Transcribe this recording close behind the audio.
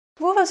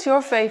Who was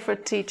your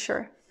favorite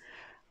teacher?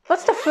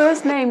 What's the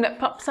first name that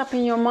pops up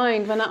in your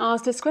mind when I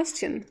ask this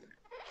question?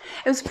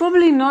 It was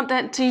probably not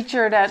that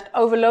teacher that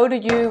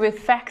overloaded you with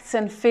facts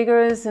and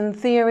figures and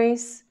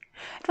theories.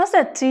 It was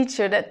that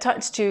teacher that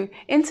touched you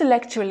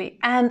intellectually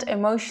and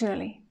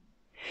emotionally.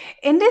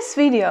 In this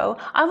video,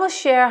 I will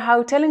share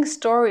how telling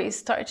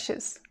stories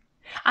touches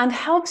and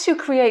helps you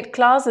create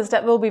classes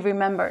that will be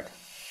remembered.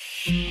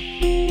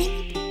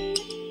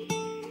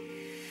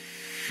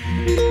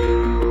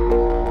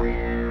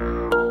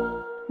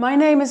 My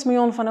name is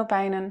Marjon van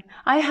Opijnen.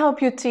 I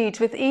help you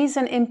teach with ease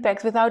and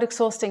impact without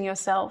exhausting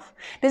yourself.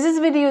 This is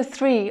video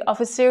 3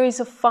 of a series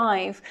of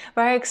 5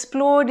 where I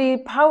explore the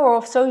power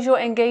of social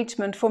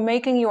engagement for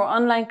making your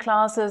online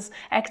classes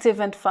active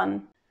and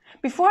fun.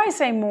 Before I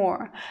say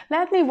more,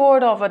 let me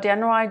ward off a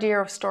general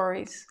idea of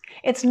stories.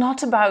 It's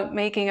not about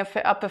making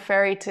up a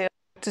fairy tale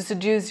to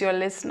seduce your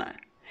listener.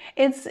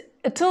 It's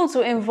a tool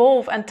to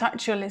involve and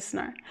touch your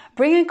listener.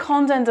 Bringing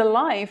content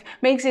alive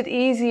makes it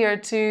easier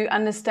to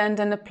understand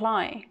and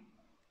apply.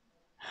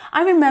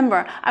 I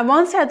remember I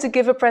once had to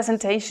give a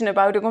presentation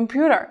about a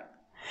computer,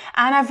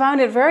 and I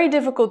found it very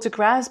difficult to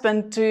grasp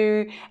and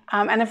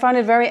I found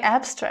it very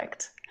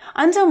abstract.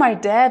 Until my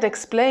dad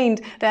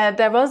explained that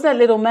there was that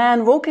little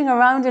man walking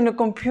around in the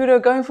computer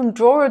going from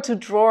drawer to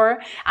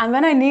drawer, and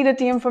when I needed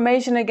the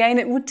information again,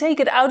 it would take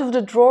it out of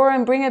the drawer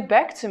and bring it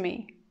back to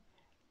me.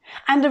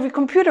 And the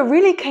computer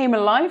really came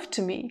alive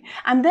to me,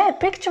 and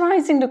that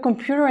picturizing the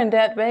computer in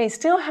that way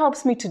still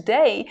helps me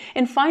today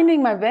in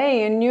finding my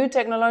way in new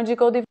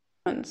technological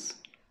developments.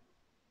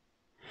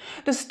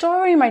 The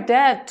story my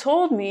dad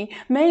told me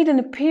made an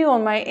appeal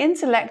on my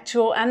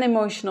intellectual and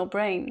emotional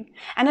brain.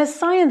 And as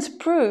science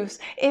proves,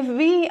 if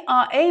we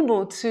are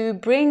able to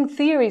bring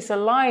theories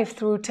alive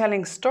through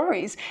telling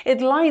stories,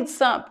 it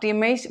lights up the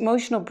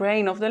emotional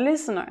brain of the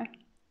listener.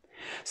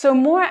 So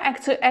more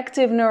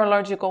active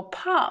neurological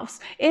paths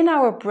in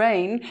our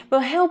brain will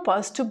help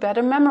us to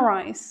better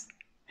memorize.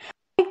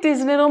 Like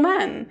this little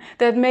man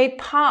that made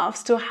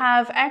paths to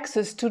have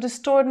access to the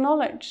stored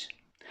knowledge.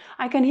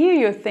 I can hear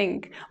you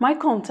think, my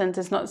content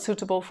is not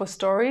suitable for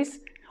stories,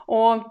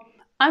 or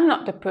I'm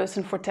not the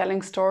person for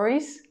telling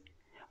stories.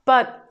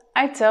 But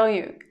I tell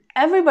you,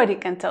 everybody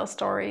can tell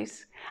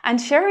stories. And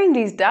sharing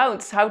these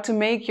doubts how to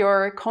make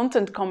your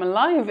content come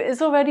alive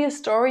is already a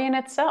story in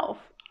itself.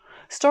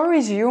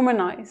 Stories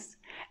humanize,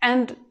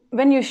 and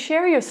when you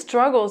share your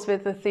struggles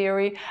with the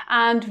theory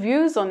and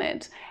views on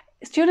it,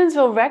 students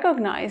will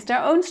recognize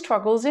their own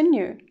struggles in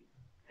you.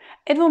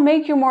 It will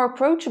make you more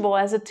approachable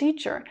as a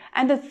teacher,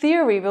 and the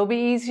theory will be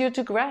easier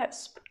to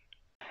grasp.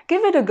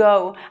 Give it a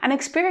go and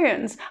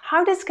experience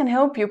how this can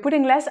help you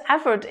putting less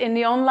effort in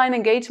the online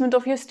engagement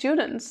of your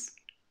students.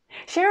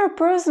 Share a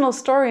personal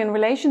story in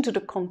relation to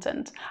the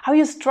content, how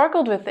you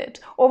struggled with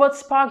it, or what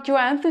sparked your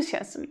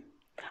enthusiasm.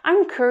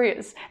 I'm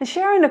curious, and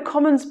share in the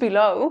comments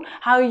below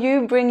how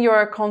you bring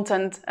your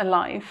content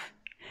alive.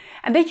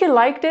 And did you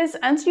like this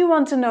and you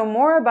want to know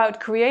more about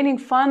creating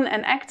fun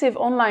and active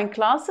online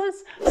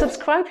classes?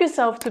 Subscribe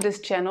yourself to this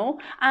channel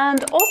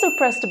and also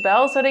press the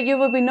bell so that you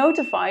will be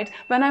notified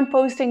when I'm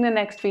posting the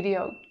next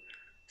video.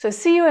 So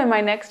see you in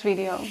my next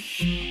video.